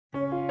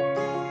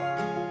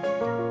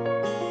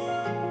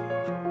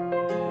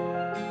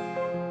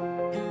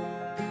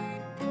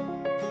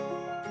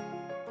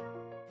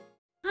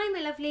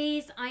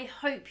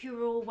hope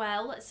you're all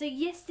well. So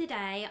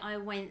yesterday I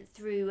went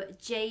through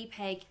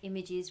JPEG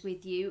images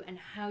with you and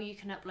how you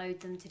can upload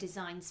them to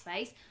Design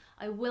Space.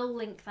 I will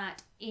link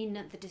that in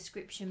the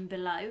description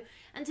below.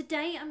 And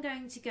today I'm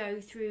going to go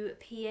through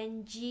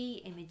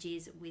PNG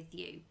images with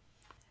you.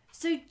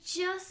 So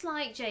just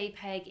like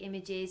JPEG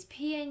images,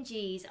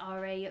 PNGs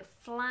are a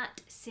flat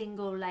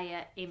single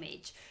layer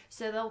image.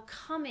 So they'll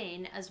come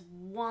in as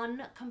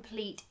one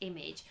complete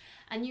image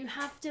and you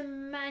have to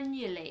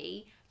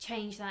manually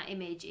change that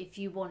image if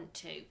you want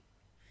to.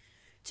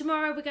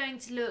 Tomorrow we're going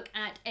to look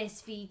at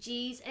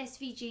SVGs.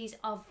 SVGs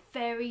are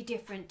very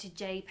different to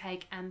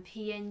JPEG and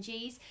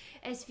PNGs.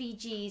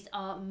 SVGs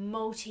are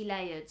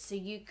multi-layered, so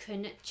you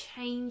can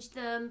change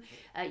them.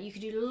 You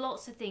can do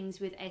lots of things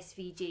with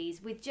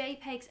SVGs. With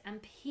JPEGs and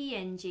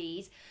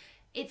PNGs,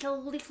 it's a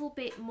little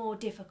bit more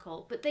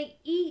difficult, but they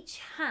each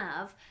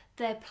have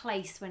their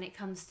place when it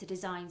comes to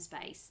Design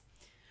Space.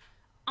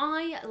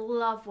 I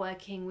love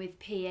working with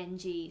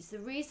PNGs. The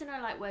reason I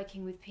like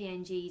working with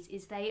PNGs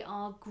is they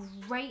are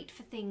great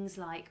for things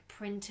like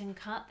print and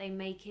cut. They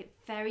make it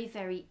very,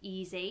 very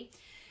easy.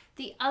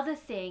 The other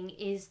thing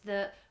is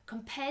that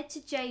compared to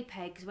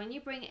JPEGs, when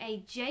you bring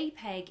a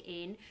JPEG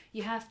in,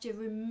 you have to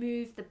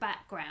remove the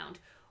background.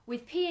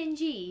 With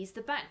PNGs,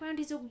 the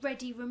background is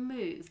already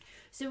removed.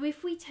 So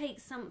if we take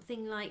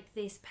something like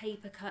this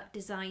paper cut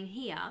design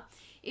here,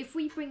 if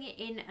we bring it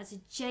in as a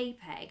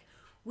JPEG,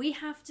 we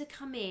have to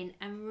come in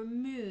and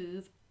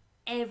remove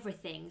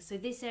everything. So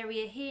this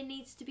area here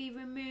needs to be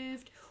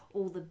removed,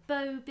 all the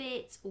bow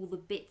bits, all the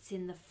bits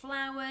in the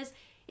flowers.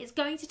 It's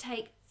going to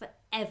take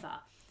forever.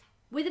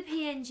 With a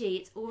PNG,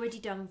 it's already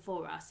done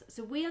for us.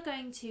 So we are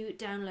going to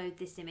download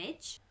this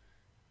image.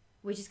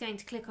 We're just going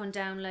to click on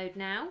download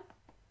now.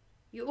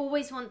 You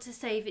always want to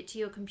save it to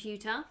your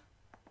computer.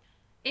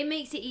 It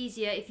makes it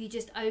easier if you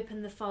just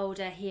open the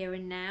folder here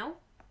and now.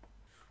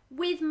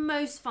 With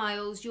most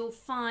files, you'll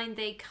find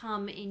they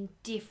come in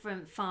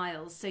different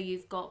files. So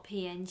you've got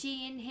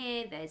PNG in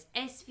here, there's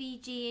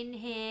SVG in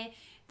here,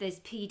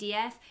 there's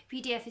PDF.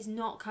 PDF is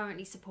not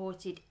currently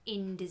supported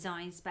in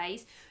Design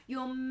Space.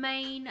 Your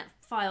main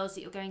files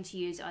that you're going to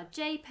use are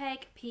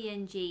JPEG,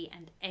 PNG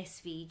and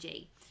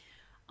SVG.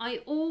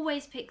 I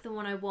always pick the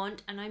one I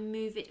want and I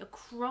move it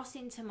across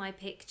into my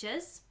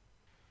pictures.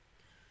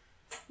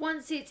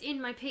 Once it's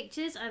in my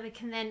pictures, I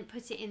can then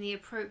put it in the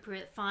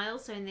appropriate file,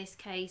 so in this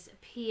case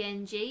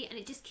PNG, and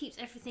it just keeps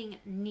everything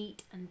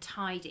neat and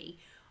tidy.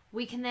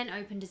 We can then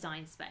open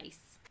Design Space.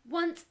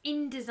 Once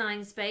in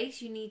Design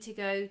Space, you need to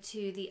go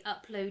to the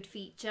upload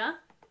feature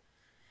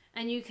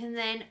and you can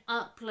then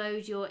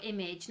upload your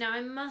image. Now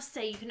I must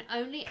say you can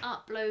only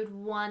upload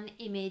one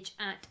image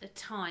at a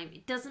time.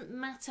 It doesn't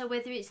matter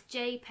whether it's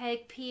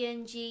JPEG,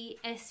 PNG,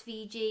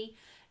 SVG.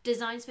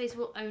 Design Space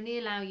will only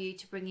allow you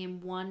to bring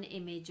in one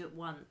image at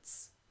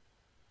once.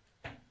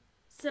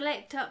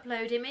 Select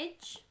Upload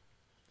Image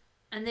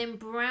and then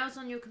browse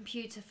on your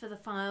computer for the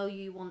file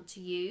you want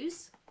to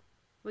use.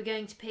 We're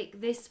going to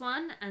pick this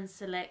one and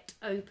select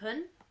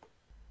Open.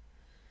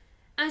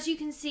 As you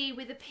can see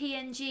with the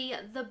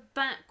PNG, the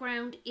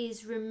background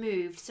is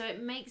removed, so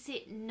it makes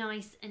it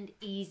nice and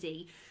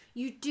easy.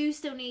 You do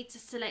still need to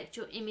select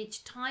your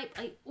image type.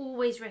 I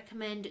always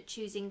recommend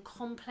choosing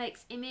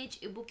complex image.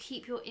 It will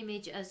keep your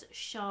image as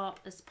sharp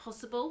as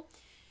possible.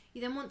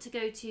 You then want to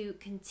go to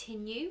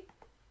continue.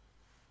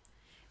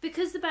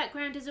 Because the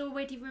background is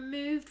already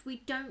removed,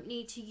 we don't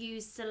need to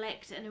use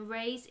select and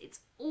erase.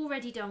 It's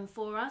already done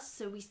for us,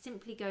 so we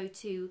simply go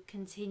to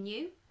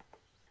continue.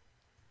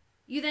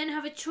 You then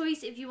have a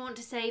choice if you want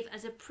to save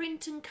as a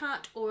print and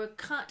cut or a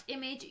cut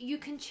image. You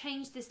can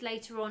change this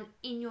later on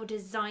in your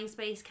Design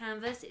Space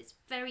canvas. It's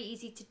very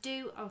easy to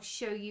do. I'll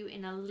show you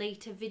in a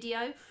later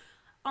video.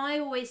 I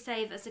always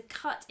save as a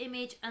cut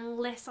image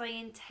unless I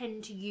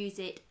intend to use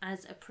it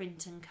as a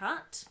print and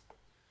cut.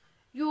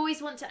 You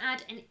always want to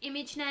add an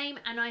image name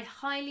and I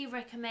highly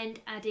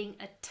recommend adding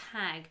a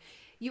tag.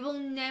 You will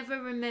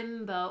never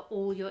remember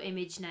all your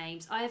image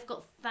names. I have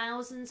got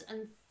thousands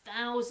and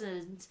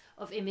thousands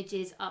of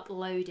images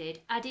uploaded.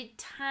 Added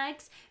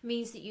tags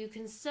means that you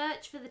can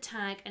search for the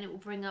tag and it will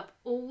bring up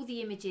all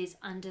the images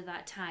under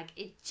that tag.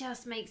 It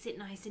just makes it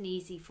nice and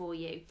easy for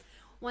you.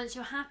 Once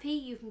you're happy,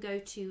 you can go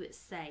to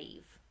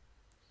save.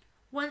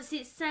 Once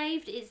it's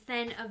saved, it's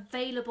then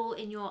available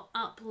in your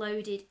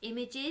uploaded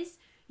images.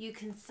 You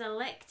can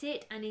select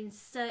it and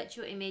insert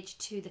your image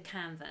to the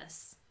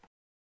canvas.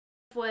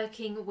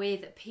 Working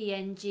with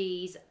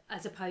PNGs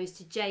as opposed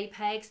to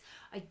JPEGs,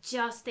 I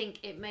just think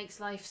it makes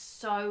life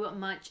so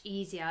much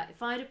easier.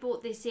 If I'd have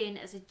brought this in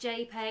as a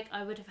JPEG,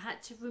 I would have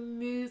had to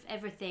remove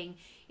everything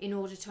in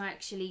order to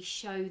actually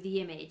show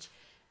the image.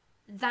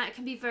 That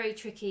can be very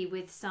tricky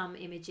with some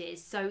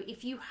images. So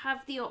if you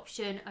have the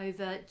option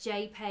over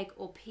JPEG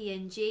or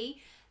PNG,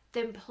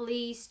 then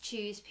please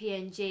choose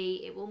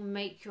PNG. It will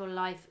make your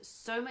life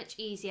so much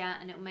easier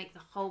and it will make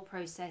the whole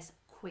process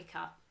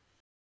quicker.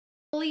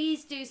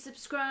 Please do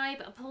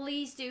subscribe,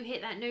 please do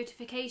hit that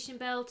notification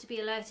bell to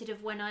be alerted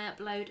of when I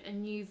upload a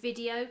new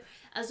video.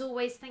 As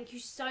always, thank you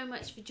so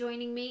much for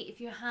joining me. If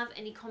you have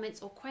any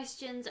comments or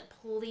questions,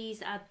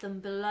 please add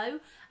them below,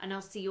 and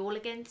I'll see you all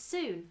again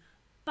soon.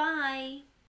 Bye!